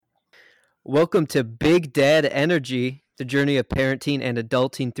Welcome to Big Dad Energy, the journey of parenting and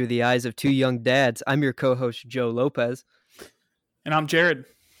adulting through the eyes of two young dads. I'm your co host, Joe Lopez. And I'm Jared.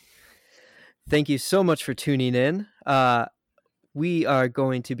 Thank you so much for tuning in. We are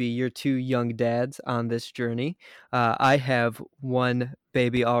going to be your two young dads on this journey. I have one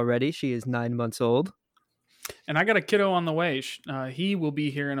baby already. She is 9 months old. And I got a kiddo on the way. He will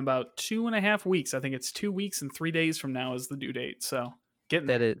be here in about 2.5 weeks. I think it's 2 weeks and 3 days from now is the due date. So getting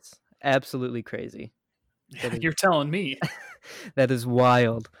That there. is absolutely crazy. You're telling me. That is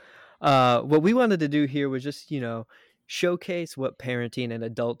wild. What we wanted to do here was just, showcase what parenting and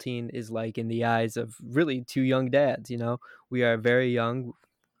adulting is like in the eyes of really two young dads. We are very young,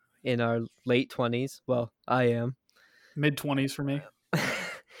 in our late 20s. Well, I am. Mid-20s for me.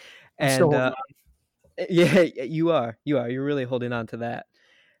 And yeah, you are. You're really holding on to that.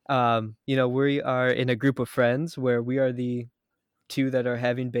 We are in a group of friends where we are the two that are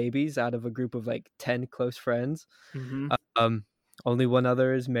having babies out of a group of like 10 close friends. Mm-hmm. Only one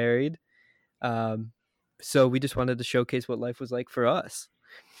other is married. So we just wanted to showcase what life was like for us.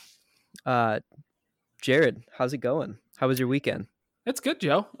 Jared, how's it going? How was your weekend? It's good,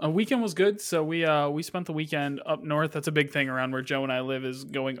 Joe. A weekend was good. So we spent the weekend up north. That's a big thing around where Joe and I live, is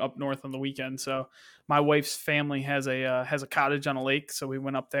going up north on the weekend. So my wife's family has a cottage on a lake. So we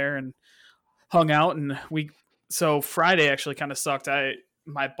went up there and hung out. And so Friday actually kind of sucked.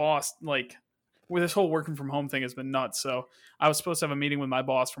 My boss, like, with this whole working from home thing has been nuts. So I was supposed to have a meeting with my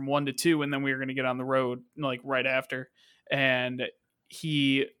boss from 1 to 2, and then we were going to get on the road like right after. And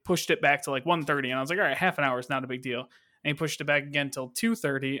he pushed it back to like 1:30, and I was like, all right, half an hour is not a big deal. And he pushed it back again till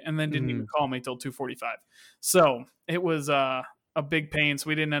 2:30, and then didn't even call me till 2:45. So it was a big pain. So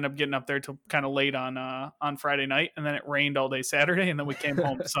we didn't end up getting up there till kind of late on Friday night, and then it rained all day Saturday, and then we came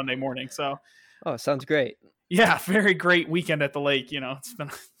home Sunday morning. So sounds great. Yeah, very great weekend at the lake. It's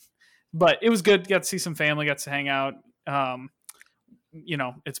been, but it was good. Got to see some family, got to hang out.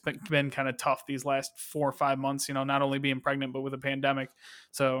 It's been kind of tough these last 4 or 5 months. Not only being pregnant, but with a pandemic,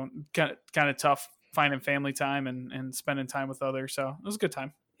 so kind of tough finding family time and spending time with others. So it was a good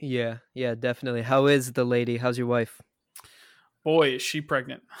time. Yeah, definitely. How is the lady? How's your wife? Boy, is she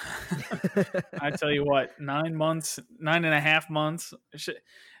pregnant. I tell you what, 9 months, 9.5 months.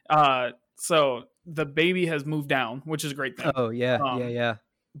 So the baby has moved down, which is a great thing. Oh, yeah, yeah.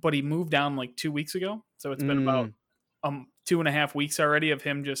 But he moved down like 2 weeks ago. So it's been about 2.5 weeks already of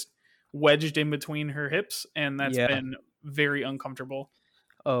him just wedged in between her hips. And that's been very uncomfortable.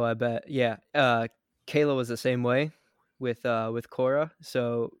 Oh, I bet. Yeah. Kayla was the same way with Cora.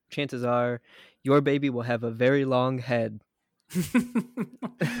 So chances are your baby will have a very long head.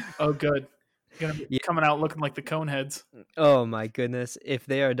 Oh, good. Gonna be coming out looking like the Coneheads. Oh my goodness. If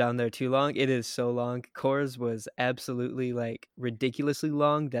they are down there too long, it is so long. Cora's was absolutely like ridiculously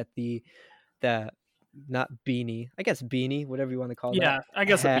long that not beanie, I guess beanie, whatever you want to call that. Yeah, I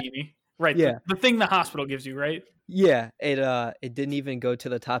guess a beanie. Right. Yeah. The thing the hospital gives you, right? Yeah. It didn't even go to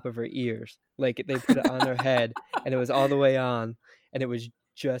the top of her ears. Like they put it on her head and it was all the way on, and it was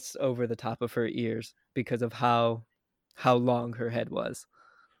just over the top of her ears because of how long her head was.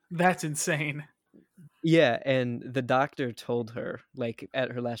 That's insane. Yeah, and the doctor told her, like at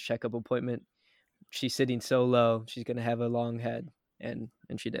her last checkup appointment, she's sitting so low, she's gonna have a long head, and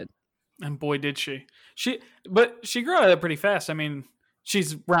she did. And boy, did she. But she grew out of that pretty fast. I mean,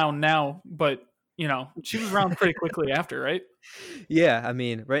 she's round now, but she was round pretty quickly after, right? Yeah, I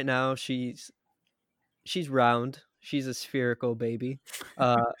mean, right now she's round. She's a spherical baby.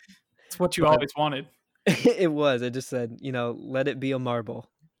 It's what you always wanted. It was. It just said, let it be a marble.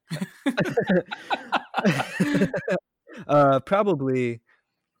 Probably,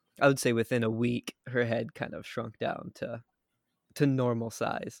 I would say within a week, her head kind of shrunk down to normal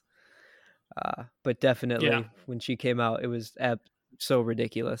size. But definitely when she came out, it was so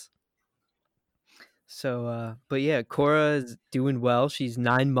ridiculous. So, but yeah, Cora is doing well. She's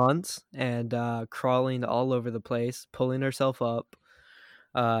 9 months and crawling all over the place, pulling herself up.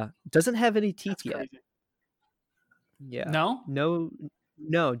 Doesn't have any teeth yet. Yeah.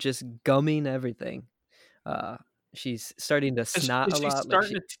 No, just gumming everything. She's starting to snot a lot.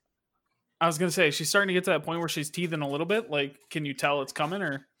 I was gonna say she's starting to get to that point where she's teething a little bit. Like, can you tell it's coming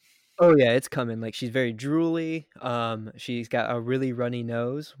or? Oh yeah, it's coming. Like she's very drooly. She's got a really runny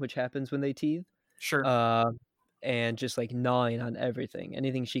nose, which happens when they teeth. Sure. And just like gnawing on everything.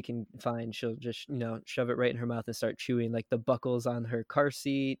 Anything she can find, she'll just shove it right in her mouth and start chewing. Like the buckles on her car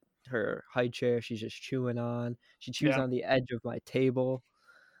seat, her high chair, she's just chewing on. She chews on the edge of my table.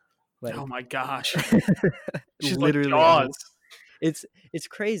 Like, oh my gosh, she's literally like Jaws. It's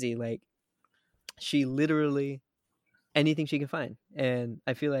crazy. Like she literally anything she can find. And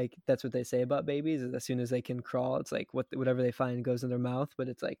I feel like that's what they say about babies is as soon as they can crawl, it's like whatever they find goes in their mouth, but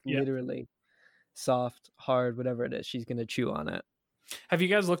it's like Yeah. literally soft, hard, whatever it is, she's gonna chew on it. Have you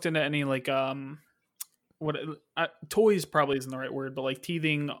guys looked into any like what toys probably isn't the right word, but like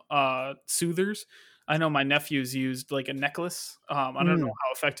teething soothers? I know my nephews used like a necklace. I don't know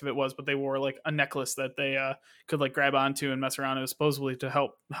how effective it was, but they wore like a necklace that they could like grab onto and mess around. It was supposedly to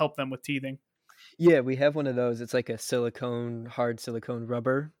help them with teething. Yeah, we have one of those. It's like a hard silicone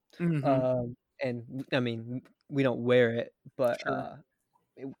rubber. Mm-hmm. And I mean, we don't wear it, but Sure.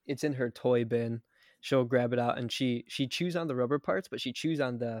 it's in her toy bin. She'll grab it out and she chews on the rubber parts, but she chews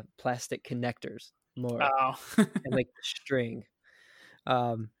on the plastic connectors more Oh, and like the string.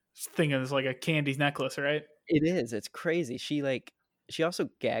 Um, thinking it's like a candy necklace, right? it is. It's crazy. She also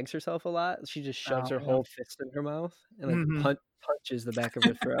gags herself a lot. She just shoves Oh, her yeah. whole fist in her mouth and like Mm-hmm. punches the back of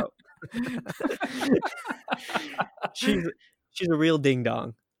her throat. she's she's a real ding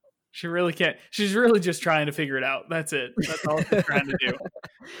dong. She really can't. She's really just trying to figure it out. That's it. That's all she's trying to do.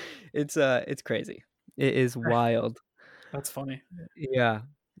 It's crazy. It is wild. That's funny. Yeah.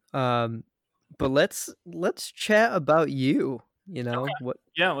 But let's chat about you. You know Okay. what?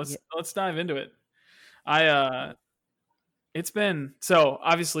 Yeah, let's dive into it. It's been so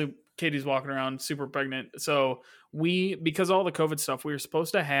obviously Katie's walking around super pregnant. So because all the COVID stuff, we were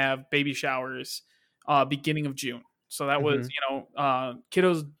supposed to have baby showers beginning of June. So that was,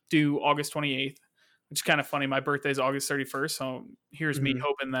 kiddos due August 28th, which is kind of funny. My birthday is August 31st. So here's me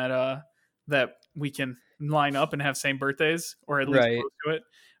hoping that we can line up and have same birthdays or at least close to it.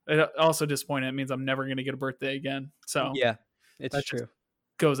 It also disappointing. It means I'm never going to get a birthday again. So yeah, it's that true.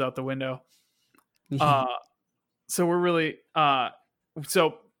 Goes out the window. So we're really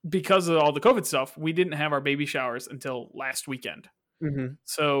so because of all the COVID stuff, we didn't have our baby showers until last weekend. Mm-hmm.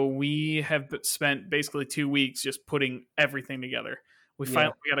 So we have spent basically 2 weeks just putting everything together. We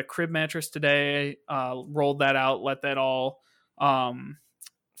got a crib mattress today, rolled that out, let that all,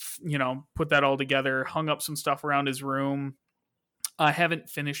 put that all together, hung up some stuff around his room. I haven't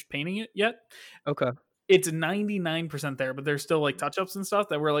finished painting it yet. Okay. It's 99% there, but there's still like touch-ups and stuff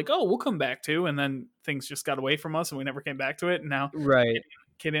that we're like, oh, we'll come back to. And then things just got away from us and we never came back to it. And now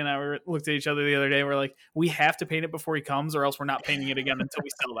Kitty and I looked at each other the other day. We're like, we have to paint it before he comes or else we're not painting it again until we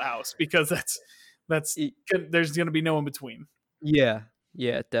sell the house because there's going to be no in between. Yeah,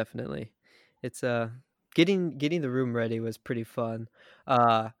 definitely. It's getting the room ready was pretty fun.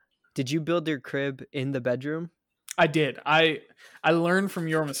 Did you build your crib in the bedroom? I did. I learned from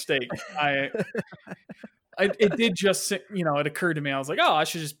your mistake. It did just, it occurred to me. I was like, oh, I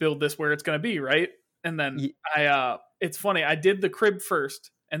should just build this where it's going to be, right? And then it's funny. I did the crib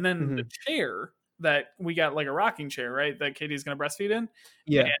first, and then the chair that we got, like a rocking chair, right? That Katie's going to breastfeed in.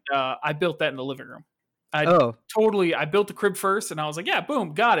 Yeah. And I built that in the living room. I built the crib first, and I was like, yeah,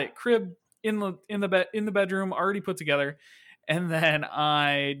 boom, got it. Crib in the bedroom, already put together. And then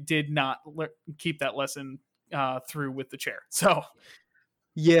I did not keep that lesson through with the chair. So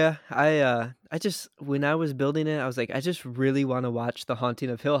yeah, I just when I was building it, I was like, I just really want to watch The Haunting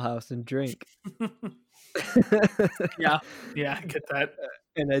of Hill House and drink. yeah, I get that.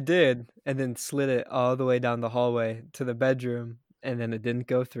 And I did, and then slid it all the way down the hallway to the bedroom, and then it didn't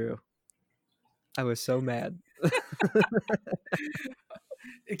go through. I was so mad.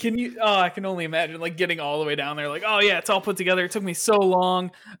 Can you? Oh, I can only imagine like getting all the way down there. Like, oh yeah, it's all put together. It took me so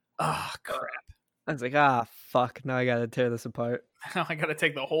long. Oh crap. I was like, fuck. Now I gotta tear this apart. Now I gotta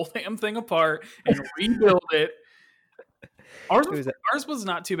take the whole damn thing apart and rebuild it. Ours was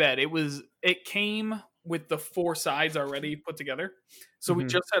not too bad. It came with the 4 sides already put together. So we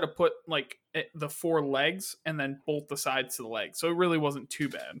just had to put like the 4 legs and then bolt the sides to the legs. So it really wasn't too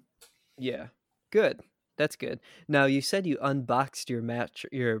bad. Yeah. Good. That's good. Now you said you unboxed your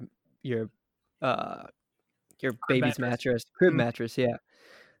baby's mattress, crib mattress, yeah.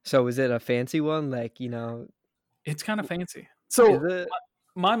 So is it a fancy one? Like, it's kind of fancy. So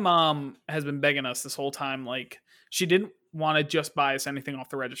my mom has been begging us this whole time. Like, she didn't want to just buy us anything off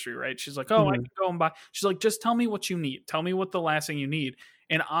the registry, right? She's like, oh, I can go and buy. She's like, just tell me what you need. Tell me what the last thing you need.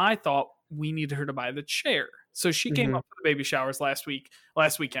 And I thought we needed her to buy the chair. So she came up for the baby showers last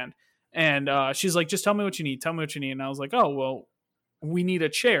weekend. And she's like, just tell me what you need. Tell me what you need. And I was like, oh, well, we need a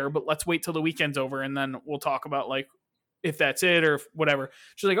chair, but let's wait till the weekend's over. And then we'll talk about like, if that's it or whatever.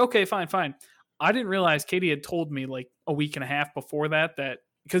 She's like, okay, fine. I didn't realize Katie had told me like a week and a half before that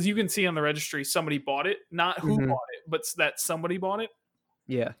because you can see on the registry somebody bought it, not who bought it, but that somebody bought it.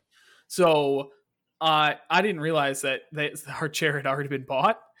 Yeah. So I didn't realize that our chair had already been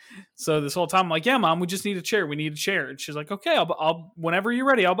bought. So this whole time I'm like, yeah, Mom, we just need a chair. We need a chair. And she's like, okay, I'll whenever you're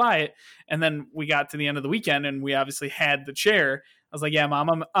ready, I'll buy it. And then we got to the end of the weekend and we obviously had the chair. I was like, yeah,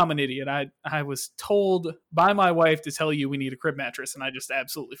 Mom, I'm an idiot. I was told by my wife to tell you we need a crib mattress, and I just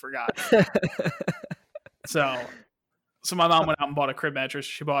absolutely forgot. So my mom went out and bought a crib mattress.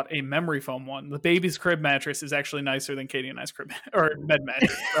 She bought a memory foam one. The baby's crib mattress is actually nicer than Katie and I's crib or bed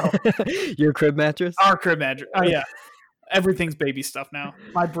mattress. So. Your crib mattress? Our crib mattress. Oh yeah, everything's baby stuff now.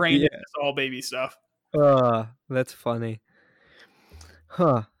 My brain is all baby stuff. That's funny.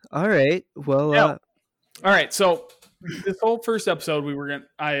 Huh. All right. Well. Yeah. All right. So this whole first episode,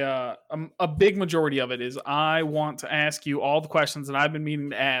 a big majority of it is I want to ask you all the questions that I've been meaning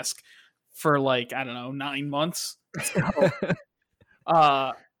to ask for 9 months. So,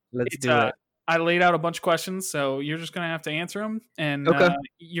 let's do it. I laid out a bunch of questions, so you're just gonna have to answer them, and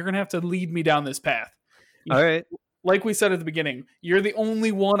you're gonna have to lead me down this path. All right. Like we said at the beginning, you're the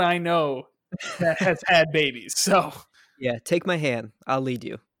only one I know that has had babies. So yeah, take my hand. I'll lead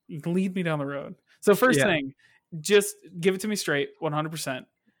you. You can lead me down the road. So first thing, just give it to me straight, 100%.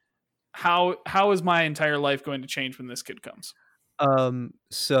 How is my entire life going to change when this kid comes?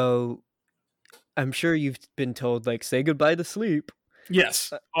 So I'm sure you've been told say goodbye to sleep.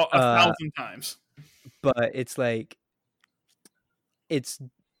 Yes, 1,000 times. But it's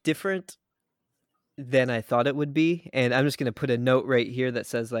different than I thought it would be, and I'm just gonna put a note right here that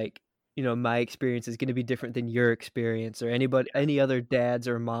says my experience is gonna be different than your experience or any other dad's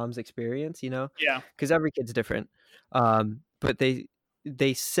or mom's experience. Yeah, because every kid's different. But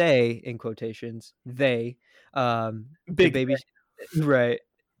they say in quotations the baby, right,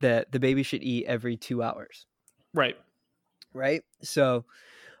 that the baby should eat every 2 hours. Right. So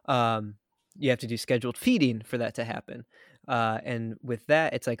you have to do scheduled feeding for that to happen. And with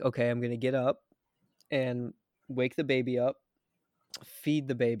that, it's okay, I'm going to get up and wake the baby up, feed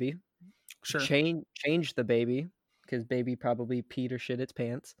the baby, change the baby, because baby probably peed or shit its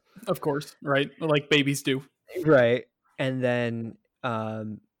pants. Of course, right? Like babies do. Right. And then,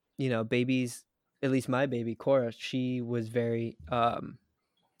 babies, at least my baby, Cora, she was very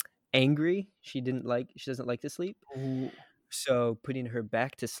angry. She doesn't like to sleep. Ooh. So putting her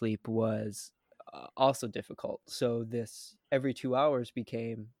back to sleep was also difficult. So this every 2 hours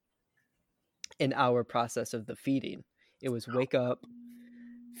became an hour process of the feeding. It was wake up,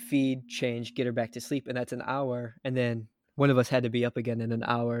 feed, change, get her back to sleep, and that's an hour. And then one of us had to be up again in an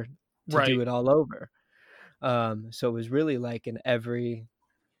hour to do it all over. So it was really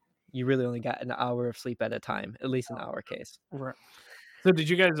you really only got an hour of sleep at a time, at least in our case. Right. So did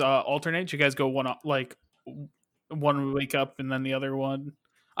you guys alternate? Did you guys go one would wake up and then the other one?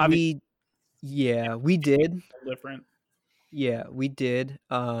 We did. Different. Yeah, we did.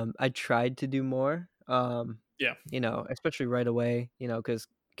 I tried to do more. Especially right away, because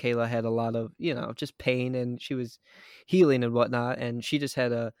Kayla had a lot of, just pain, and she was healing and whatnot, and she just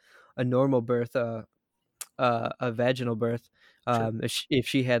had a normal birth, a vaginal birth. Sure. If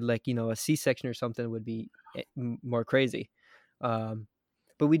she had a C-section or something, it would be more crazy.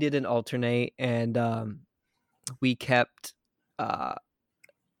 But we did an alternate, and we kept the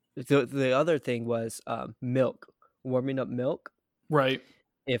other thing was milk, warming up milk. Right.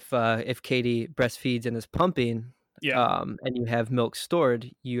 If Katie breastfeeds and is pumping, and you have milk stored,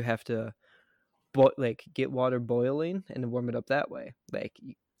 you have to get water boiling and warm it up that way.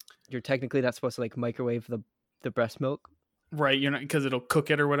 You're technically not supposed to microwave the breast milk. Right, you're not, because it'll cook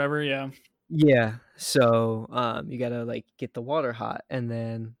it or whatever. Yeah. So you gotta get the water hot and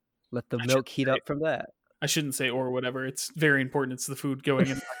then let the milk heat up from that. I shouldn't say or whatever. It's very important. It's the food going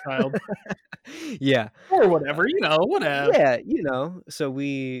in my child. Yeah. Or whatever, whatever. Yeah, so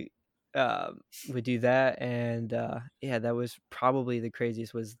we would do that, and that was probably the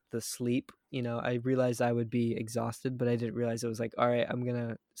craziest, was the sleep. I realized I would be exhausted, but I didn't realize it was all right, I'm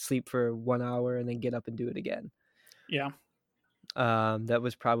gonna sleep for 1 hour and then get up and do it again. Yeah. That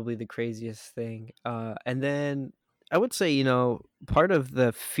was probably the craziest thing. And then I would say, part of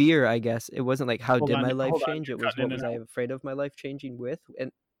the fear, I guess, it wasn't how did my life change? It was what was I afraid of my life changing with?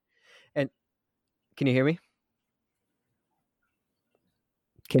 And can you hear me?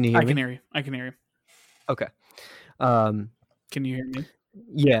 Can you hear me? I can hear you. Okay. Can you hear me?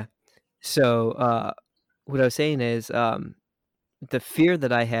 Yeah. So what I was saying is the fear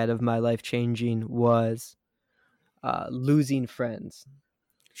that I had of my life changing was losing friends.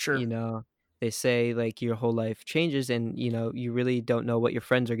 Sure. They say your whole life changes, and you really don't know what your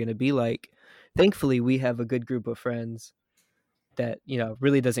friends are going to be like. Thankfully, we have a good group of friends that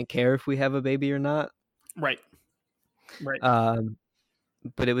really doesn't care if we have a baby or not. Right.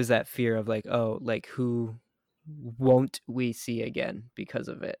 but it was that fear of like, oh, like who won't we see again because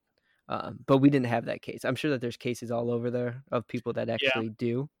of it? But we didn't have that case. I'm sure that there's cases all over there of people that Yeah. actually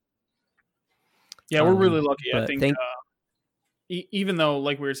do. Yeah, we're really lucky. I But think even though,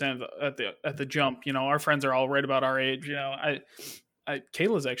 like we were saying at the jump, our friends are all right about our age.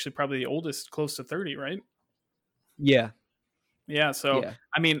 Kayla's actually probably the oldest, close to 30, right? yeah, Yeah. So, yeah,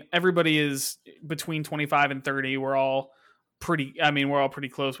 I mean, everybody is between 25 and 30. We're all we're all pretty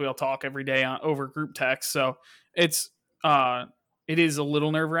close. We all talk every day over group text. So it's, it is a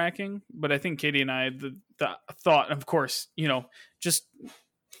little nerve wracking, but I think Katie and I, the thought, of course, just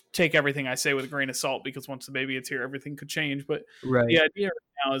take everything I say with a grain of salt, because once the baby gets here, everything could change. But the right. idea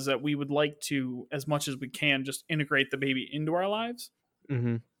right now is that we would like to, as much as we can, just integrate the baby into our lives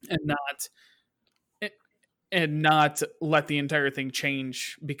Mm-hmm. and not let the entire thing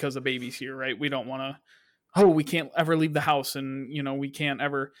change because a baby's here, right? We don't want to, we can't ever leave the house, and we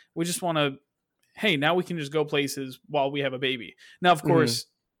just want to, hey, now we can just go places while we have a baby. Now, of Mm-hmm. course,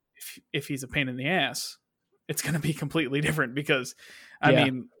 if he's a pain in the ass, it's going to be completely different, because I Yeah.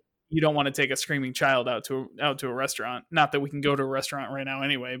 mean, you don't want to take a screaming child out to a restaurant. Not that we can go to a restaurant right now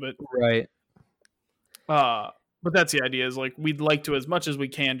anyway, Right. but that's the idea, is like we'd like to, as much as we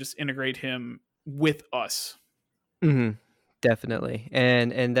can, just integrate him with us. Mm-hmm. Definitely.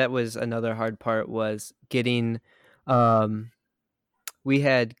 And that was another hard part, was getting um we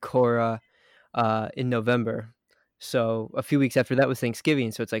had Cora in November. So a few weeks after that was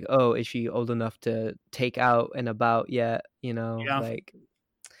Thanksgiving. So it's like, oh, is she old enough to take out and about yet? Yeah, Like,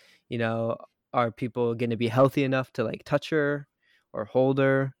 you know, are people going to be healthy enough to like touch her or hold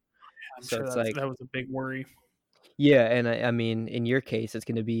her? I'm So sure it's like, that was a big worry. yeah. And I mean, in your case, it's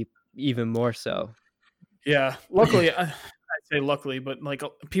going to be even more so. Yeah, luckily, I'd say luckily, but like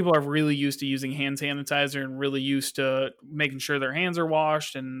people are really used to using hand sanitizer and really used to making sure their hands are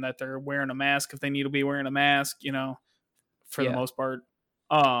washed and that they're wearing a mask if they need to be wearing a mask, for the Yeah. most part.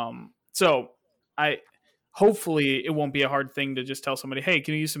 So I hopefully it won't be a hard thing to just tell somebody, hey,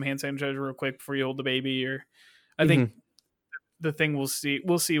 can you use some hand sanitizer real quick before you hold the baby? Or I think Hmm. the thing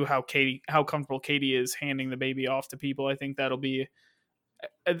we'll see how comfortable Katie is handing the baby off to people. I think that'll be,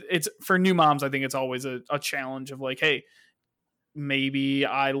 it's for new moms. I think it's always a challenge of like, hey, maybe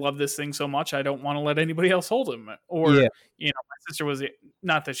I love this thing so much I don't want to let anybody else hold him. Or Yeah. my sister was,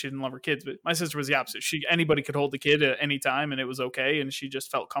 not that she didn't love her kids, but my sister was the opposite. Anybody could hold the kid at any time and it was okay, and she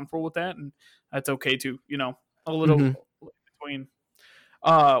just felt comfortable with that, and that's okay too. A Hmm. little between.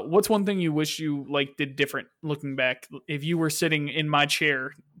 What's one thing you wish you like did different looking back? If you were sitting in my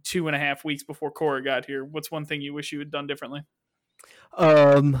chair 2.5 weeks before Cora got here, what's one thing you wish you had done differently?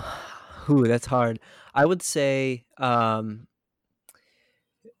 Um, that's hard. I would say,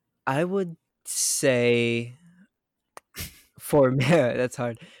 I would say for me, that's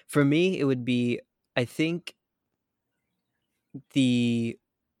hard. For me, it would be, I think, the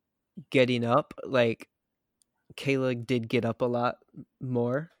getting up. Like, Kayla did get up a lot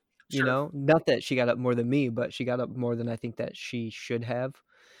more, Sure, Not that she got up more than me, but she got up more than I think that she should have.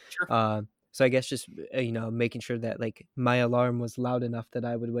 sure, So I guess just, making sure that like my alarm was loud enough that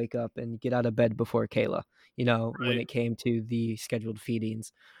I would wake up and get out of bed before Kayla, when right. it came to the scheduled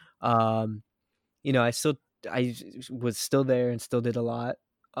feedings. Um, I was still there and still did a lot.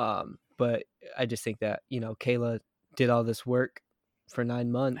 But I just think that, Kayla did all this work for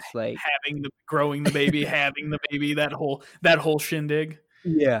 9 months. Like, Growing the baby, having the baby, that whole shindig.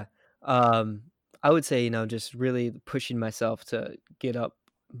 yeah. Um, I would say, just really pushing myself to get up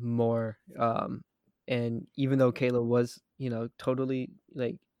more. And even though Kayla was, totally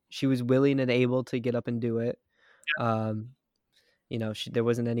like, she was willing and able to get up and do it. Um, there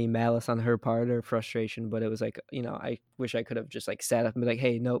wasn't any malice on her part or frustration, but it was like, I wish I could have just like sat up and be like,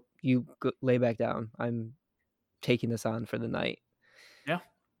 hey, nope, lay back down. I'm taking this on for the night. Yeah,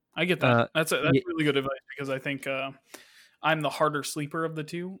 I get that. Uh, That's yeah. really good advice, because I think I'm the harder sleeper of the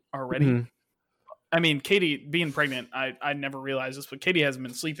two already. Mhm. I mean, Katie being pregnant, I never realized this, but Katie hasn't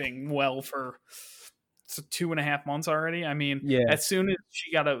been sleeping well for 2.5 months already. I mean, Yeah. as soon as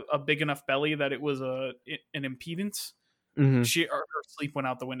she got a big enough belly that it was an impedance, Mhm. her sleep went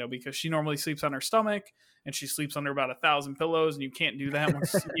out the window, because she normally sleeps on her stomach and she sleeps under about 1,000 pillows, and you can't do that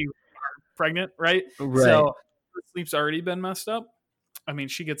once you are pregnant, right? Right. So her sleep's already been messed up. I mean,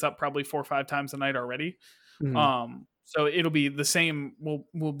 she gets up probably 4 or 5 times a night already. Mhm. So it'll be the same.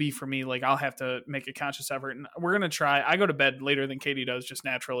 Will be for me. Like, I'll have to make a conscious effort, and we're gonna try. I go to bed later than Katie does, just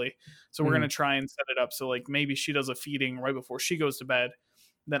naturally. So we're gonna Mhm. try and set it up so like maybe she does a feeding right before she goes to bed,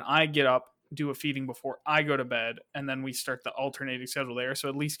 then I get up, do a feeding before I go to bed, and then we start the alternating schedule there. So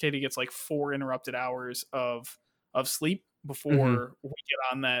at least Katie gets like 4 interrupted hours of sleep, Hmm. before we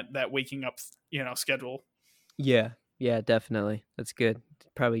get on that waking up, schedule. Yeah, yeah, definitely. That's good.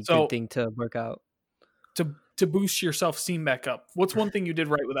 Probably a good So thing to work out. to boost your self esteem back up, what's one thing you did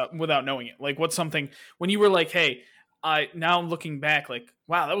right without knowing it? Like, what's something when you were like, hey, I now looking back, like,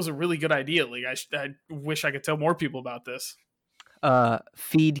 wow, that was a really good idea. Like, I wish I could tell more people about this.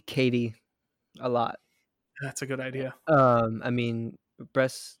 Feed Katie a lot. That's a good idea. I mean,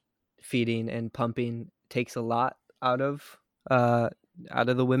 breastfeeding and pumping takes a lot uh out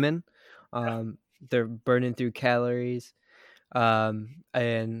of the women. Yeah, They're burning through calories.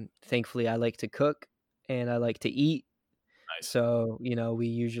 And thankfully I like to cook and I like to eat. nice. So, we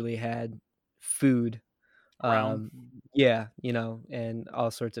usually had food. Around. Um, yeah, and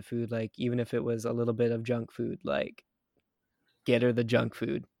all sorts of food, like even if it was a little bit of junk food, like get her the junk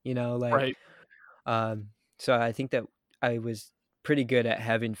food, like Right. um so I think that I was pretty good at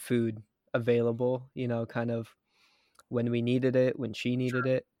having food available, kind of when we needed it, when she needed Sure.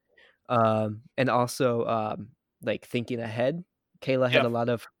 it. And also like thinking ahead. Kayla had Yeah. a lot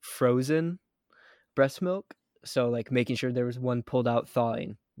of frozen breast milk, so like making sure there was one pulled out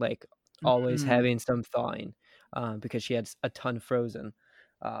thawing, like always Mm, having some thawing, because she had a ton frozen.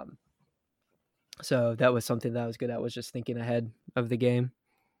 Um, so that was something that I was good at, was just thinking ahead of the game.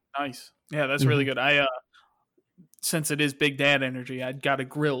 nice. Yeah, that's really Mhm. good. I since it is Big Dad energy, I got a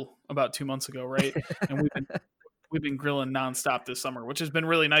grill about 2 months ago, right? And we've been grilling nonstop this summer, which has been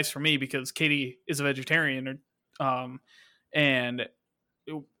really nice for me because Katie is a vegetarian, and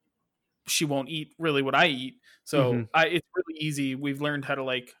she won't eat really what I eat. So Mhm. it's really easy. We've learned how to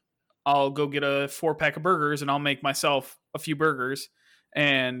like, I'll go get a 4 pack of burgers and I'll make myself a few burgers.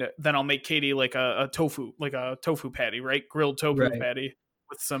 And then I'll make Katie like a tofu patty, right? Grilled tofu Right. patty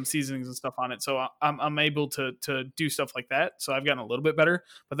with some seasonings and stuff on it. So I'm able to do stuff like that. So I've gotten a little bit better,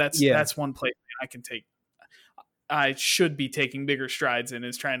 but Yeah. that's one place I can take. I should be taking bigger strides in,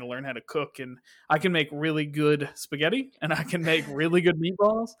 is trying to learn how to cook. And I can make really good spaghetti and I can make really good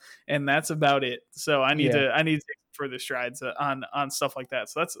meatballs, and that's about it. So Yeah. I need to take further strides on stuff like that.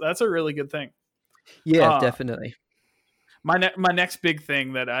 So that's a really good thing. Yeah, Uh definitely. my next big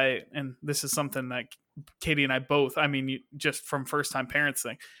thing that and this is something that Katie and I both, I mean, just from first time parents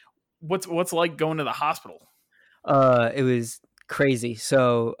thing. What's like going to the hospital? It was crazy.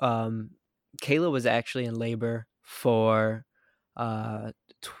 So, Kayla was actually in labor for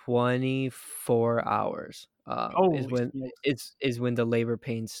 24 hours. Is Holy when smokes. is when the labor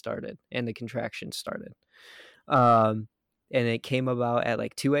pains started and the contractions started. Um, and it came about at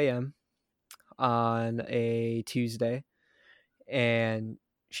like 2 a.m. on a Tuesday, and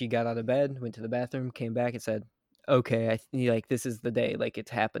she got out of bed, went to the bathroom, came back, and said, "Okay, like this is the day, like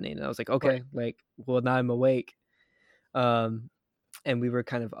it's happening." And I was like, Right. "Okay, like well now I'm awake." Um, and we were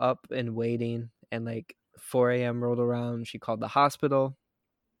kind of up and waiting, and like 4 a.m. rolled around. She called the hospital,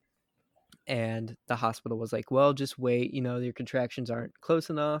 and the hospital was like, well, just wait, your contractions aren't close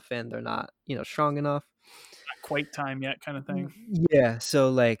enough and they're not, strong enough. Not quite time yet, kind of thing. Yeah, so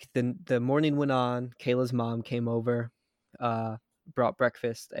like the morning went on. Kayla's mom came over, uh brought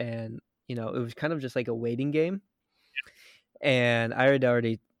breakfast, and it was kind of just like a waiting game. And I had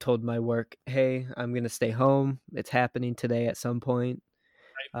already told my work, hey, I'm gonna stay home, it's happening today at some point.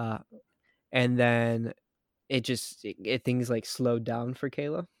 uh and then things like slowed down for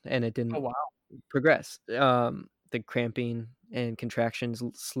Kayla, and it Oh didn't wow. progress. The cramping and contractions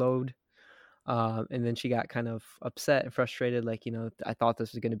slowed. And then she got kind of upset and frustrated, like, I thought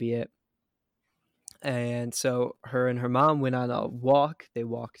this was going to be it. And so her and her mom went on a walk. They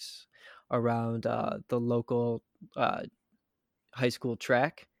walked around the local uh, high school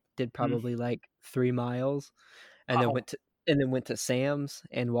track, did Mm. probably like 3 miles, and then Wow. went to Sam's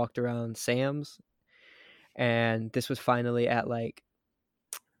and walked around Sam's. And this was finally at like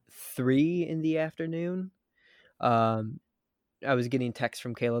 3 in the afternoon. Um, I was getting texts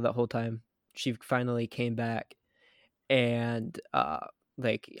from Kayla that whole time. She finally came back, and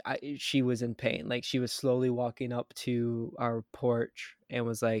like she was in pain. Like she was slowly walking up to our porch and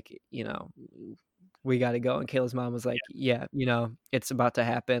was like, we got to go. And Kayla's mom was like, yeah, it's about to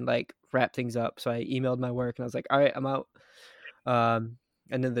happen. Like wrap things up. So I emailed my work and I was like, all right, I'm out.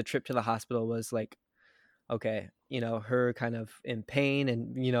 And then the trip to the hospital was like, okay, her kind of in pain,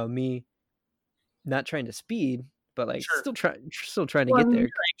 and me not trying to speed, but like Sure. still trying to Well, I get mean, there.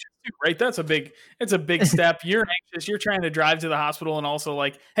 you're anxious too, right? It's a big step. You're anxious. You're trying to drive to the hospital, and also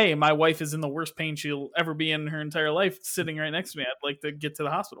like, hey, my wife is in the worst pain she'll ever be in her entire life, sitting right next to me. I'd like to get to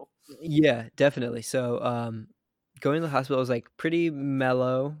the hospital. Yeah, definitely. So, going to the hospital was like pretty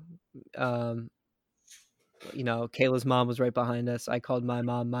mellow. Um, Kayla's mom was right behind us. I called my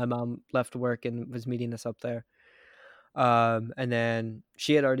mom. My mom left work and was meeting us up there. And then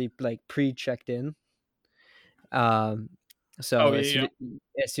she had already like pre-checked in. So Oh yeah,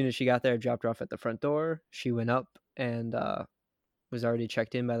 as soon as she got there, I dropped her off at the front door. She went up and was already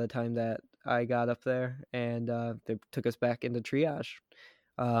checked in by the time that I got up there, and they took us back into triage.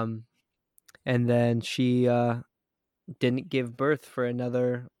 And then she didn't give birth for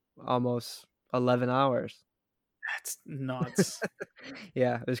another almost 11 hours. that's nuts.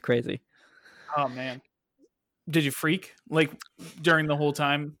 Yeah, it was crazy. Oh man, did you freak like during the whole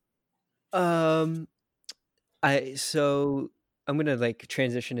time? Um, so I'm gonna like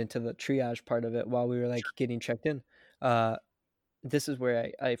transition into the triage part of it while we were like getting checked in. Uh, this is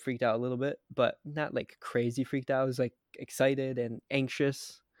where I freaked out a little bit, but not like crazy freaked out. I was like excited and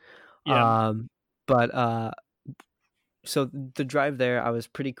anxious. Yeah. But so the drive there, I was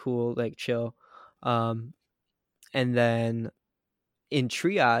pretty cool, like chill. And then in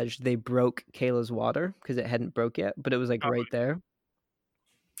triage, they broke Kayla's water because it hadn't broke yet, but it was like Oh, right there.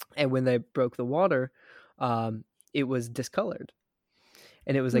 And when they broke the water, it was discolored,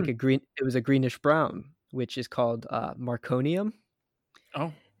 and it was like hmm. a green. It was a greenish brown, which is called marconium.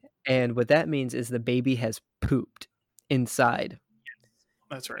 Oh, And what that means is the baby has pooped inside.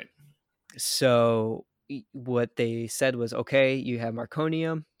 that's right. So what they said was, okay, you have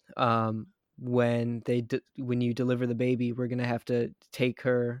marconium. When when you deliver the baby, we're gonna have to take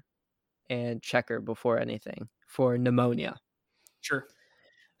her and check her before anything for pneumonia. Sure.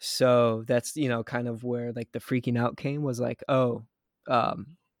 So that's kind of where like the freaking out came, was like, oh,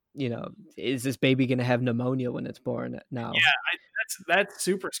 um, is this baby gonna have pneumonia when it's born now? Yeah, that's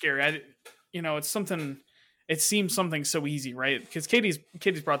super scary. It's something. It seems something so easy, right? Because Katie's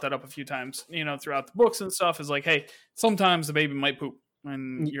brought that up a few times, throughout the books and stuff. Is like, hey, sometimes the baby might poop,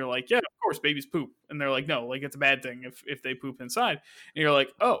 and you're like, yeah, of course, babies poop, and they're like, no, like it's a bad thing if they poop inside, and you're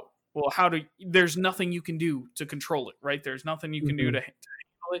like, oh, well, there's nothing you can do to control it, right? There's nothing you can do Mm-hmm. to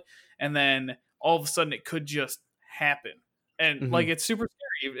handle it, and then all of a sudden it could just happen, and Mm-hmm. like it's super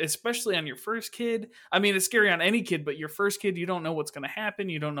scary, especially on your first kid. I mean, it's scary on any kid, but your first kid, you don't know what's going to happen.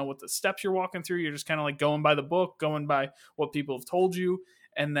 You don't know what the steps you're walking through. You're just kind of like going by the book, going by what people have told you.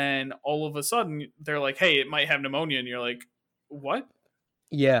 And then all of a sudden, they're like, hey, it might have pneumonia. And you're like, what?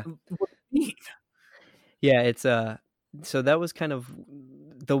 Yeah. What do you mean? Yeah, it's so that was kind of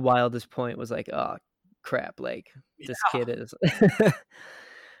the wildest point, was like, oh crap, like this Yeah. kid is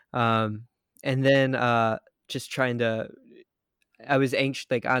um and then just trying to I was anxious,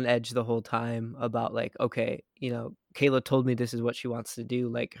 like on edge the whole time about like, okay, Kayla told me this is what she wants to do,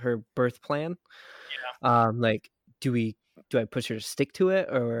 like her birth plan. Like, do I push her to stick to it,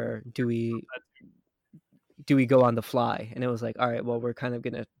 or do we go on the fly? And it was like, all right, well, we're kind of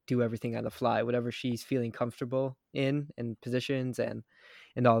gonna do everything on the fly, whatever she's feeling comfortable in, and positions and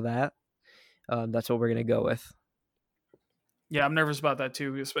all that. That's what we're gonna go with. Yeah, I'm nervous about that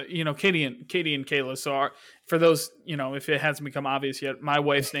too. Katie and Kayla. So for those, if it hasn't become obvious yet, my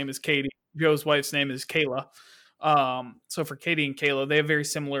wife's name is Katie. Joe's wife's name is Kayla. So for Katie and Kayla, they have very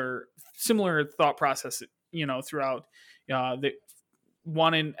similar thought process. Throughout, they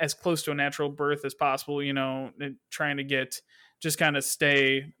wanting as close to a natural birth as possible. And trying to get just kind of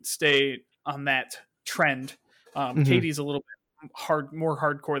stay on that trend. Mm-hmm. Katie's a little bit more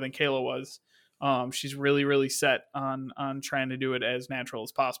hardcore than Kayla was. She's really, really set on trying to do it as natural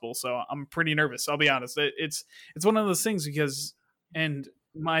as possible. So I'm pretty nervous. I'll be honest. It's one of those things because, and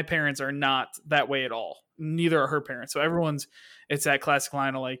my parents are not that way at all. Neither are her parents. So it's that classic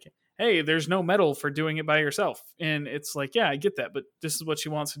line of like, hey, there's no medal for doing it by yourself. And it's like, yeah, I get that, but this is what she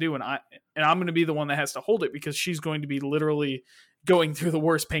wants to do, and I'm going to be the one that has to hold it because she's going to be literally going through the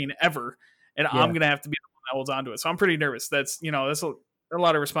worst pain ever, and Yeah. I'm going to have to be the one that holds on to it. So I'm pretty nervous. That's a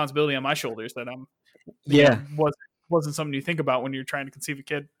lot of responsibility on my shoulders that wasn't something you think about when you're trying to conceive a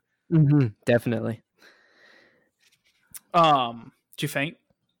kid. Mm-hmm. Definitely. Did you faint?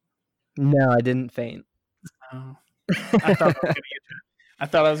 No, I didn't faint. Oh. I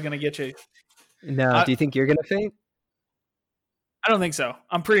thought I was gonna get you. No, do you think you're gonna faint? I don't think so.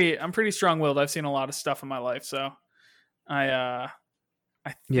 I'm pretty strong-willed. I've seen a lot of stuff in my life, so I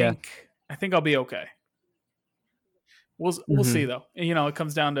think I'll be okay. We'll see though. It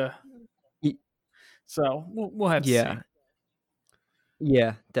comes down to, so we'll have to see.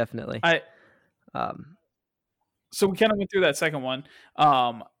 Yeah, definitely. So we kind of went through that second one.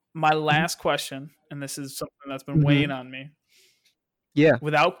 My last question, and this is something that's been weighing on me. Yeah.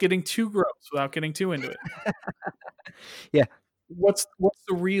 Without getting too gross, without getting too into it. Yeah. What's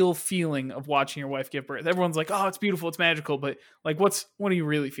the real feeling of watching your wife give birth? Everyone's like, "Oh, it's beautiful, it's magical," but like, what are you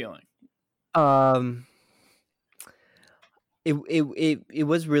really feeling? It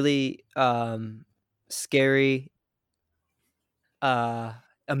was really scary uh,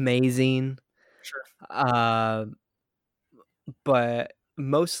 amazing. Sure. Uh, but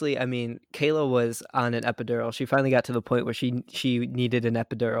mostly, I mean, Kayla was on an epidural. She finally got to the point where she needed an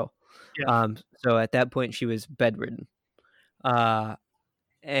epidural. Yeah. So at that point, she was bedridden. Uh,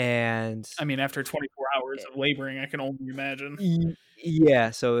 and I mean, after 24 hours of laboring, I can only imagine. yeah,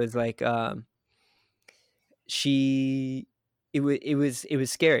 so it was like she it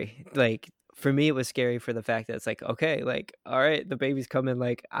was scary. Like for me, it was scary for the fact that it's like, okay, like all right, the baby's coming.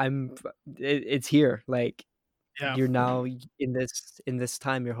 Like it's here. Like Yeah. you're now in this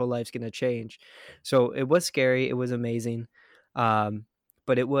time, your whole life's gonna change. So it was scary. It was amazing,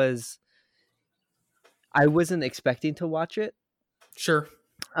 but I wasn't expecting to watch it. Sure.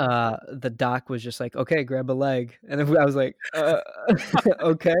 The doc was just like, okay, grab a leg, and then I was like,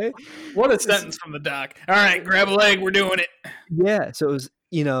 okay. What a sentence from the doc. All right, grab a leg. We're doing it. Yeah, so it was,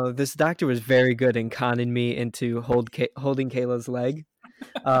 this doctor was very good in conning me into holding Kayla's leg.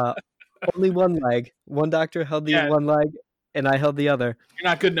 Only one leg. One doctor held the one leg, and I held the other. You're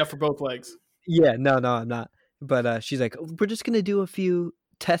not good enough for both legs. Yeah, no, I'm not. But she's like, we're just gonna do a few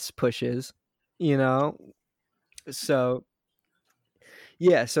test pushes, So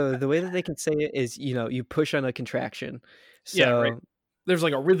yeah, so the way that they can say it is, you push on a contraction. So yeah, right. There's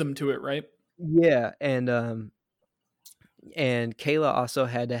like a rhythm to it, right? Yeah, and Kayla also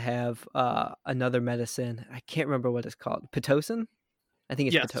had to have another medicine. I can't remember what it's called. Pitocin? I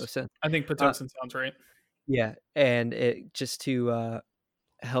think it's Pitocin. I think Pitocin sounds right. Yeah, and it just to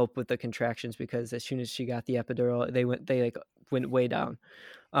help with the contractions, because as soon as she got the epidural, they went way down.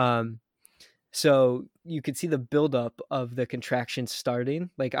 So you could see the buildup of the contractions starting,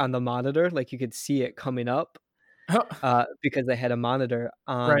 like on the monitor, like you could see it coming up, because they had a monitor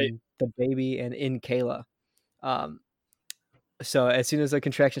on the baby and in Kayla. So as soon as the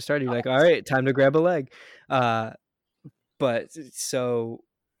contraction started, you're like, all right, time to grab a leg. But so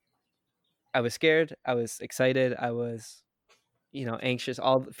I was scared, I was excited, I was, anxious,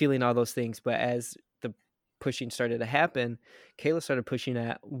 feeling all those things. But as the pushing started to happen, Kayla started pushing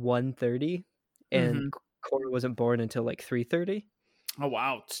at 1:30, and Cora wasn't born until like 3:30. Oh,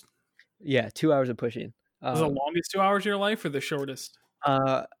 wow. Yeah, 2 hours of pushing. Was the longest 2 hours of your life or the shortest?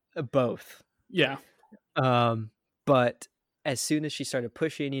 Both. Yeah. But as soon as she started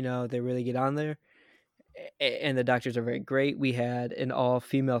pushing, they really get on there, and the doctors are very great. We had an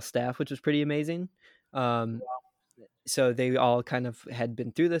all-female staff, which was pretty amazing. So they all kind of had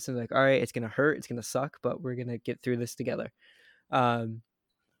been through this and like, all right, it's gonna hurt, it's gonna suck, but we're gonna get through this together.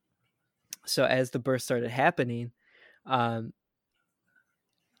 So as the birth started happening,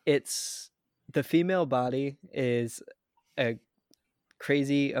 it's the female body is a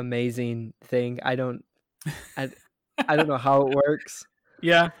crazy, amazing thing. I don't know how it works.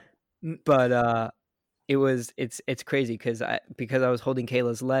 Yeah. But it's crazy because I was holding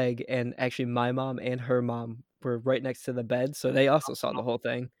Kayla's leg, and actually my mom and her mom were right next to the bed, so they also saw the whole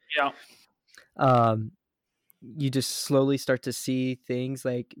thing. Yeah. You just slowly start to see things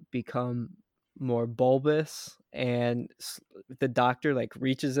like become more bulbous, and the doctor like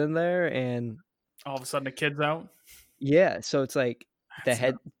reaches in there, and all of a sudden the kid's out. Yeah, so it's like the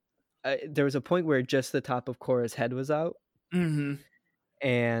head. There was a point where just the top of Cora's head was out.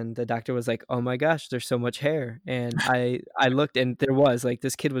 And the doctor was like, oh my gosh, there's so much hair. And I looked, and there was like,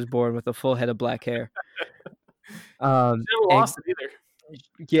 this kid was born with a full head of black hair. Never lost it either.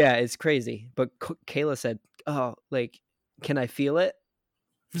 Yeah, it's crazy. But Kayla said, oh, like, can I feel it?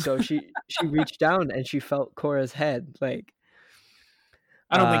 So she reached down and she felt Cora's head. Like,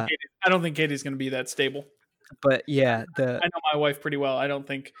 I don't think Katie's going to be that stable. But yeah, I know my wife pretty well. I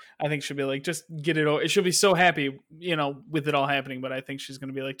think she'll be like, just get it over. She'll be so happy, with it all happening. But I think she's going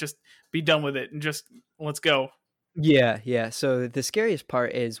to be like, just be done with it and just let's go. Yeah. So the scariest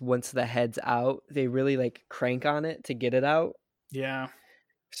part is once the head's out, they really like crank on it to get it out. Yeah.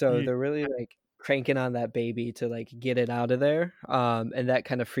 So they're really like cranking on that baby to like get it out of there. And that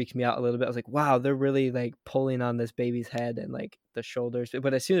kind of freaked me out a little bit. I was like, wow, they're really like pulling on this baby's head and like the shoulders.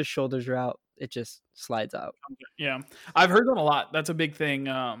 But as soon as shoulders are out, it just slides out. Yeah. I've heard that a lot. That's a big thing.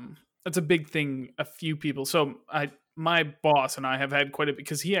 A few people. So my boss and I have had quite a bit,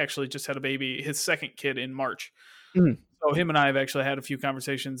 because he actually just had a baby, his second kid in March. So him and I have actually had a few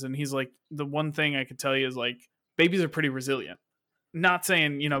conversations, and he's like, the one thing I could tell you is like, babies are pretty resilient. Not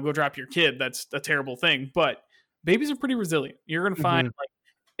saying, go drop your kid. That's a terrible thing, but babies are pretty resilient. You're going to find like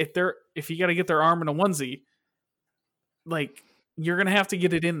if you got to get their arm in a onesie, like you're going to have to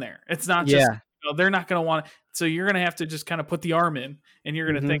get it in there. It's not just, they're not going to want it. So you're going to have to just kind of put the arm in, and you're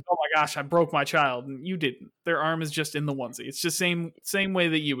going to think, oh my gosh, I broke my child. And you didn't. Their arm is just in the onesie. It's just same way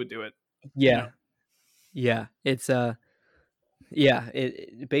that you would do it. Yeah. Yeah. It's Yeah,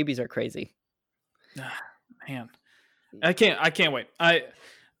 babies are crazy. Man, I can't wait.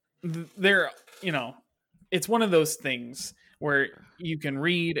 They're, it's one of those things where you can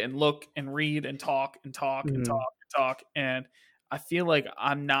read and look and read and talk and talk and talk Mhm. and talk, and I feel like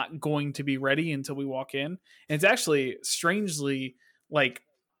I'm not going to be ready until we walk in. And it's actually strangely like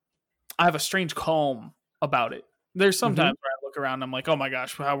I have a strange calm about it. There's Mhm. sometimes where I look around and I'm like, oh my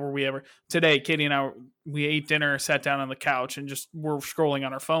gosh, how were we ever today? Katie and I, we ate dinner, sat down on the couch, and just were scrolling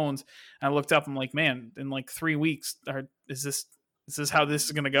on our phones. And I looked up, I'm like, man, in like 3 weeks, is this how this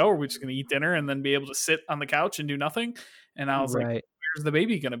is going to go? Are we just going to eat dinner and then be able to sit on the couch and do nothing? And I was like, Right. where's the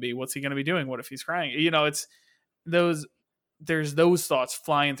baby going to be? What's he going to be doing? What if he's crying? It's those, there's those thoughts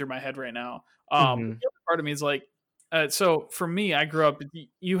flying through my head right now. Mhm. The other part of me is like, so for me, I grew up.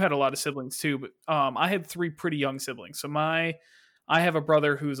 You had a lot of siblings too, but I had three pretty young siblings. So I have a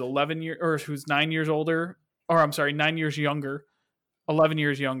brother who's 9 years older, or I'm sorry, 9 years younger, 11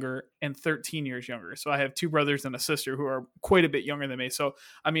 years younger, and 13 years younger. So I have two brothers and a sister who are quite a bit younger than me. So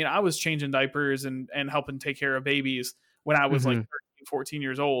I mean, I was changing diapers and helping take care of babies when I was like Mhm. 13, 14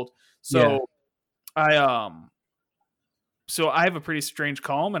 years old. Yeah. I um so I have a pretty strange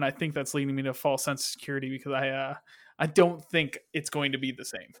calm, and I think that's leading me to a false sense of security because I don't think it's going to be the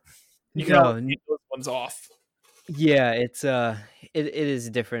same. You can always No. get those ones off. Yeah, it is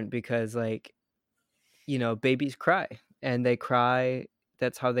different because like, babies cry and they cry.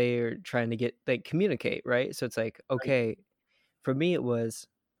 That's how they're trying to communicate, right? So it's like, Right. okay, for me it was,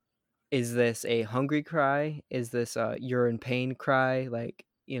 is this a hungry cry? Is this a you're in pain cry? Like,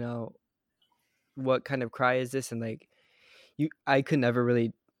 what kind of cry is this? And like, I could never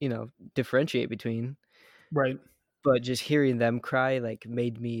really, differentiate between, Right. but just hearing them cry like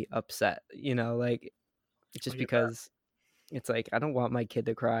made me upset, like I just get that. because it's like I don't want my kid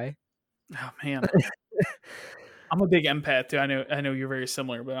to cry. Oh man, I'm a big empath too. I know you're very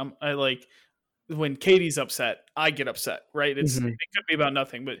similar, but I like when Katie's upset, I get upset. Right? It Mhm. could be about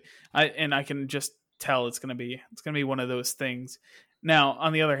nothing, but I can just tell it's gonna be one of those things. Now,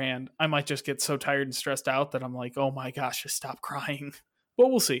 on the other hand, I might just get so tired and stressed out that I'm like, oh my gosh, just stop crying. But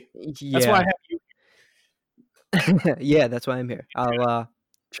we'll see. That's why I Yeah. have you. Yeah, that's why I'm here. I'll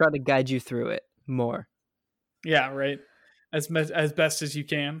try to guide you through it more. Yeah, right. As best as you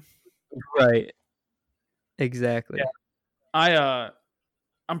can. Right. Yeah. Exactly. I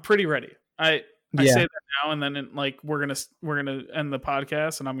I'm pretty ready. I say Yeah. that now and then like we're gonna end the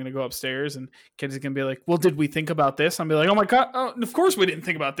podcast and I'm gonna go upstairs and kids are gonna be like, well, did we think about this? I'm be like, oh my god, oh, of course we didn't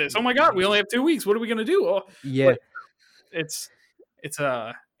think about this. Oh my god, we only have 2 weeks. What are we gonna do? Oh, Yeah. like it's it's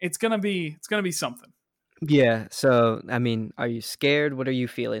gonna be something. Yeah. So, I mean, are you scared? What are you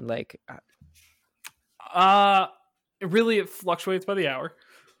feeling like? Uh really it fluctuates by the hour.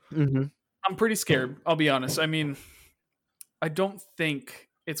 Mhm. I'm pretty scared, I'll be honest. I mean, I don't think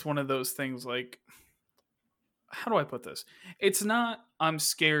it's one of those things like how do I put this? It's not I'm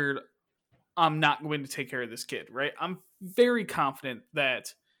scared I'm not going to take care of this kid, right? I'm very confident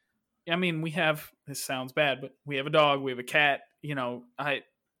that I mean, we have this sounds bad, but we have a dog, we have a cat,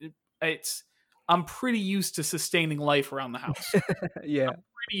 it's I'm pretty used to sustaining life around the house. Yeah.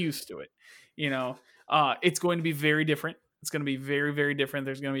 Pretty used to it. You know, it's going to be very different. It's going to be very, very different.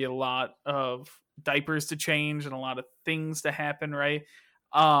 There's going to be a lot of diapers to change and a lot of things to happen, right?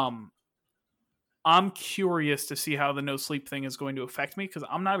 Um, I'm curious to see how the no sleep thing is going to affect me because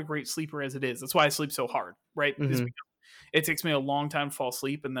I'm not a great sleeper as it is. That's why I sleep so hard, right? Is Mhm. because it takes me a long time to fall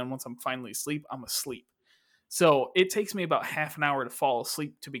asleep, and then once I'm finally asleep, I'm asleep. So it takes me about half an hour to fall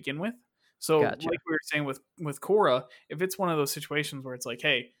asleep to begin with. So, Gotcha. like we were saying with Cora, if it's one of those situations where it's like,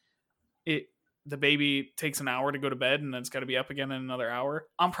 hey, it the baby takes an hour to go to bed and then it's got to be up again in another hour,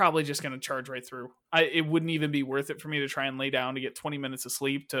 I'm probably just going to charge right through. It wouldn't even be worth it for me to try and lay down to get 20 minutes of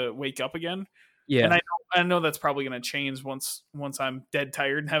sleep to wake up again. And Yeah. I know that's probably going to change once I'm dead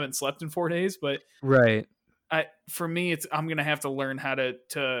tired and haven't slept in 4 days. But Right. for me, I'm going to have to learn how to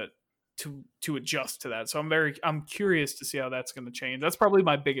adjust to that. So I'm curious to see how that's going to change. That's probably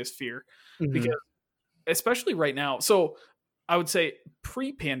my biggest fear because Mhm. especially right now. So I would say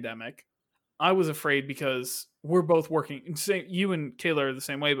pre-pandemic, I was afraid because we're both working. You and Kayla are the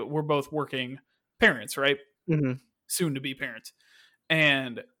same way, but we're both working parents, right? Mhm. Soon to be parents.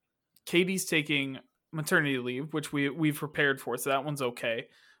 And Katie's taking maternity leave, which we've prepared for, so that one's okay.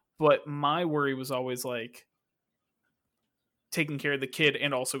 But my worry was always like taking care of the kid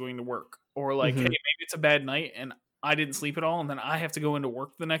and also going to work, or like, hey, Mhm. maybe it's a bad night and I didn't sleep at all, and then I have to go into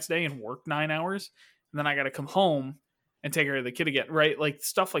work the next day and work 9 hours, and then I got to come home and take care of the kid again, right? Like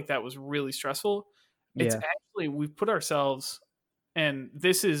stuff like that was really stressful. It's Yeah. actually we've put ourselves, and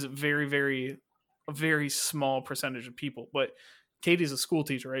this is very, very a very small percentage of people, but Katie's a school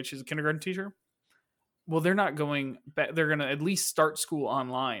teacher, right? She's a kindergarten teacher. Well, they're not going back. They're going to at least start school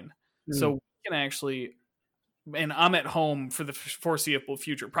online. So we can actually, and I'm at home for the foreseeable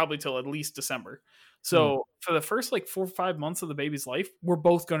future, probably till at least December. So for the first like 4 or 5 months of the baby's life, we're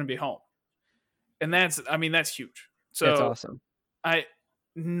both going to be home. And that's huge. So That's awesome.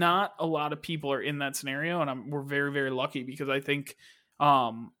 Not a lot of people are in that scenario, and we're very, very lucky because I think,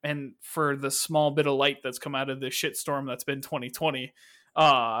 and for the small bit of light that's come out of this shitstorm that's been 2020,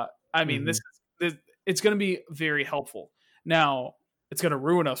 this it's going to be very helpful. Now, it's going to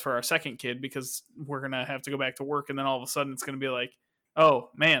ruin us for our second kid because we're going to have to go back to work, and then all of a sudden it's going to be like, oh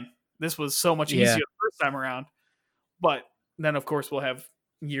man, this was so much easier the first time around. But then, of course, we'll have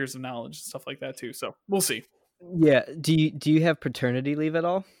years of knowledge and stuff like that too. So we'll see. Yeah. Do you have paternity leave at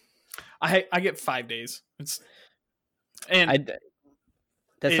all? I get 5 days. That's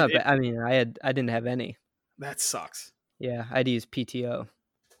not bad. I mean, I didn't have any. That sucks. Yeah, I'd use PTO.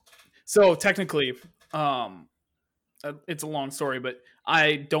 So technically, it's a long story, but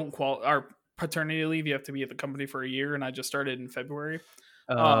I don't our paternity leave. You have to be at the company for a year, and I just started in February.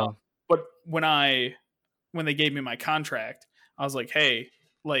 But when they gave me my contract, I was like, hey,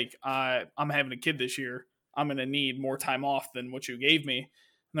 like I'm having a kid this year. I'm going to need more time off than what you gave me. And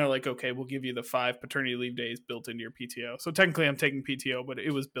they're like, okay, we'll give you the 5 paternity leave days built into your PTO. So technically I'm taking PTO, but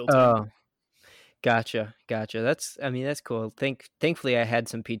it was built in. Gotcha. That's cool. Thankfully I had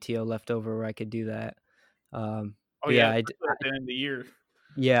some PTO left over where I could do that. I did at the end of the year.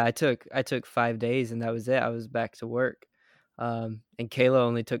 Yeah, I took 5 days and that was it. I was back to work. And Kayla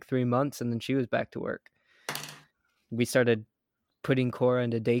only took 3 months and then she was back to work. We started putting Cora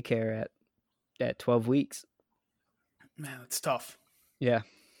into daycare at 12 weeks. Man, that's tough. Yeah,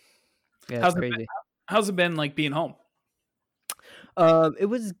 it's crazy. How's it been like being home? It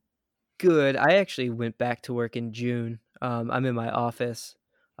was good. I actually went back to work in June. I'm in my office,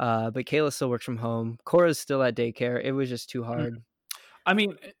 but Kayla still works from home. Cora's still at daycare. It was just too hard. I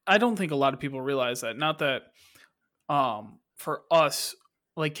mean, I don't think a lot of people realize that. Not that for us,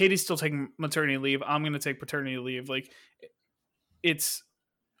 like Katie's still taking maternity leave. I'm going to take paternity leave. Like it's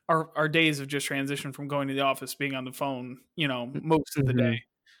our days have just transitioned from going to the office, being on the phone, most of the day.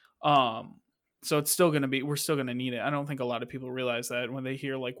 So it's still going to be, we're still going to need it. I don't think a lot of people realize that when they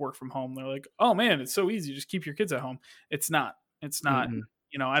hear like work from home, they're like, oh man, it's so easy. Just keep your kids at home. It's not,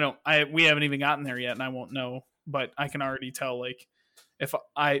 we haven't even gotten there yet and I won't know, but I can already tell, like, if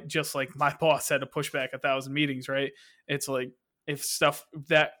I just like my boss had to push back 1,000 meetings, right? It's like, if stuff,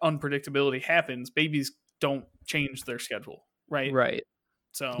 that unpredictability happens, babies don't change their schedule. Right.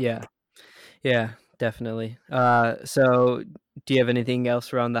 So yeah, definitely. So do you have anything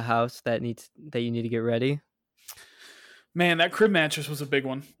else around the house that you need to get ready? Man, that crib mattress was a big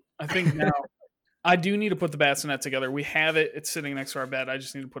one. I think now I do need to put the bassinet together. We have it. It's sitting next to our bed. I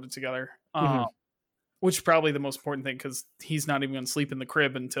just need to put it together. Which is probably the most important thing because he's not even going to sleep in the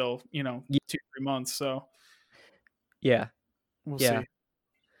crib until, 2-3 months. So yeah, we'll see.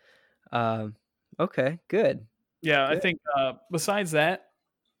 Okay, good. Yeah, good. I think besides that,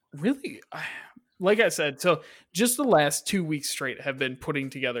 really, like I said, so just the last 2 weeks straight have been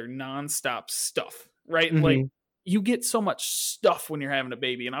putting together nonstop stuff, right? Like you get so much stuff when you're having a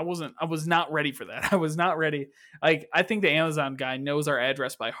baby, and I was not ready for that. I was not ready. Like I think the Amazon guy knows our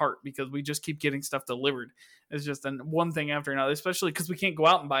address by heart because we just keep getting stuff delivered. It's just one thing after another, especially because we can't go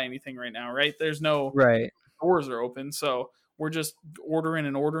out and buy anything right now, right? There's no doors are open, so we're just ordering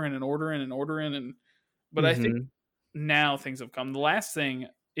and ordering and ordering and ordering. But I think now things have come. The last thing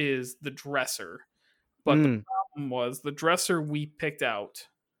is the dresser, but the problem was the dresser we picked out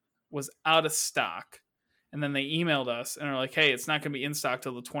was out of stock, and then they emailed us and are like, hey, it's not going to be in stock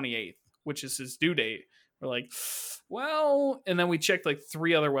till the 28th, which is his due date. We're like, well, and then we checked like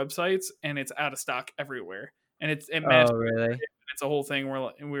 3 other websites and it's out of stock everywhere, and it matched. Oh, really? It's a whole thing.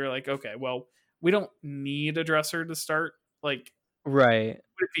 We were like, okay, well, we don't need a dresser to start. Like, right?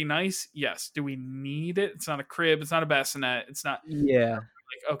 Would it be nice? Yes. Do we need it? It's not a crib. It's not a bassinet. It's not. Yeah.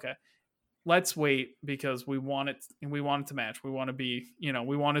 Like, okay, let's wait because we want it, and we want it to match. We want to be,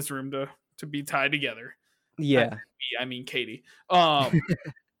 we want his room to be tied together. Yeah. I mean Katie. But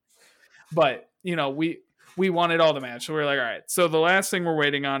we want it all to match. So we're like, all right. So the last thing we're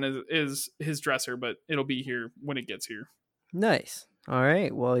waiting on is his dresser, but it'll be here when it gets here. Nice. All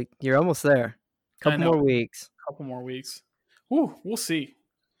right. Well, you're almost there. Couple more weeks. Ooh, we'll see.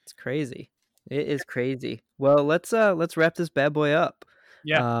 It's crazy. It is crazy. Well, let's wrap this bad boy up.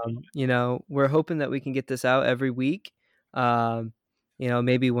 Yeah. We're hoping that we can get this out every week.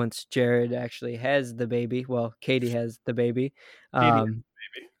 Maybe once Jared actually has the baby. Well, Katie has the baby. I'm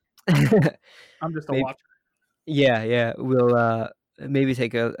just a watcher. Yeah. We'll maybe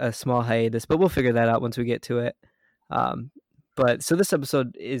take a small hiatus, but we'll figure that out once we get to it. Um, but so this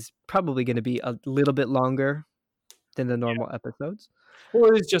episode is probably going to be a little bit longer than the normal episodes.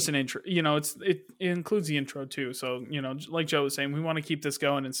 Well, it's just an intro. It includes the intro too. So like Joe was saying, we want to keep this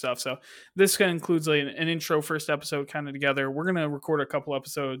going and stuff. So this kind of includes like an intro first episode kind of together. We're gonna record a couple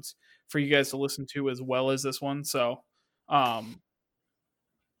episodes for you guys to listen to as well as this one. So,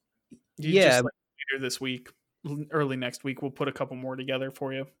 you just like later this week, early next week, we'll put a couple more together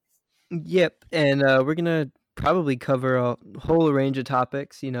for you. Yep, and we're gonna probably cover a whole range of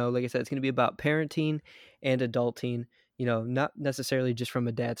topics. Like I said, it's gonna be about parenting and adulting. Not necessarily just from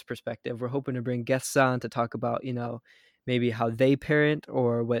a dad's perspective. We're hoping to bring guests on to talk about, maybe how they parent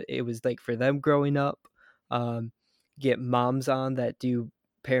or what it was like for them growing up. Get moms on that do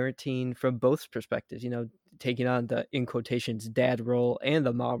parenting from both perspectives. Taking on the, in quotations, dad role and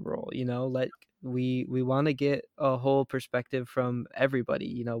the mom role. We want to get a whole perspective from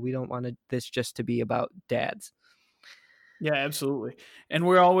everybody. We don't want this just to be about dads. Yeah, absolutely. And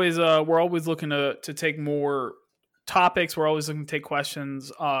we're always looking to take more topics. We're always looking to take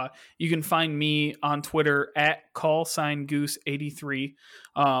questions. You can find me on Twitter at callsigngoose83.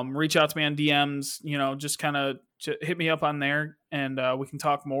 Reach out to me on DMs. Just kind of hit me up on there, and we can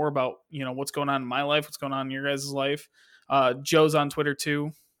talk more about what's going on in my life, what's going on in your guys' life. Joe's on Twitter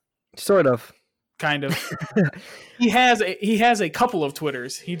too. Sort of. Kind of. He has a couple of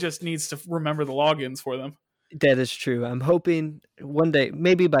Twitters. He just needs to remember the logins for them. That is true. I'm hoping one day,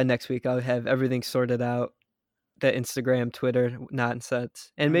 maybe by next week, I'll have everything sorted out. The Instagram, Twitter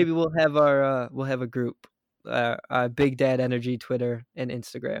nonsense, and maybe we'll have a group, Big Dad Energy Twitter and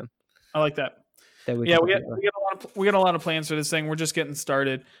Instagram. I like that. We got a lot of plans for this thing. We're just getting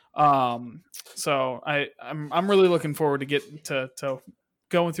started. So I'm really looking forward to getting to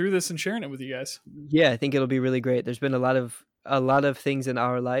going through this and sharing it with you guys. Yeah, I think it'll be really great. There's been a lot of things in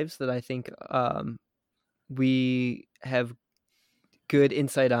our lives that I think we have good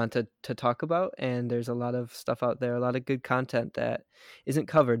insight on to talk about, and there's a lot of stuff out there, a lot of good content that isn't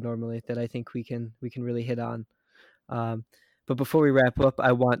covered normally that I think we can really hit on. But before we wrap up,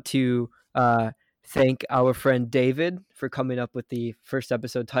 I want to thank our friend David for coming up with the first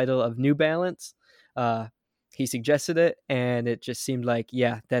episode title of New Balance. He suggested it, and it just seemed like,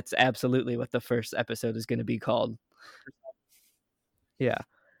 yeah, that's absolutely what the first episode is going to be called. Yeah.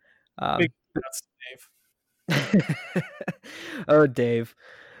 Big congrats, Dave. Oh, Dave.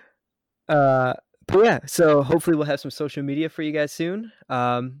 But yeah, so hopefully we'll have some social media for you guys soon.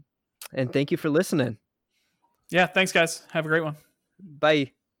 And thank you for listening. Yeah, thanks guys. Have a great one.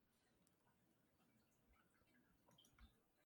 Bye.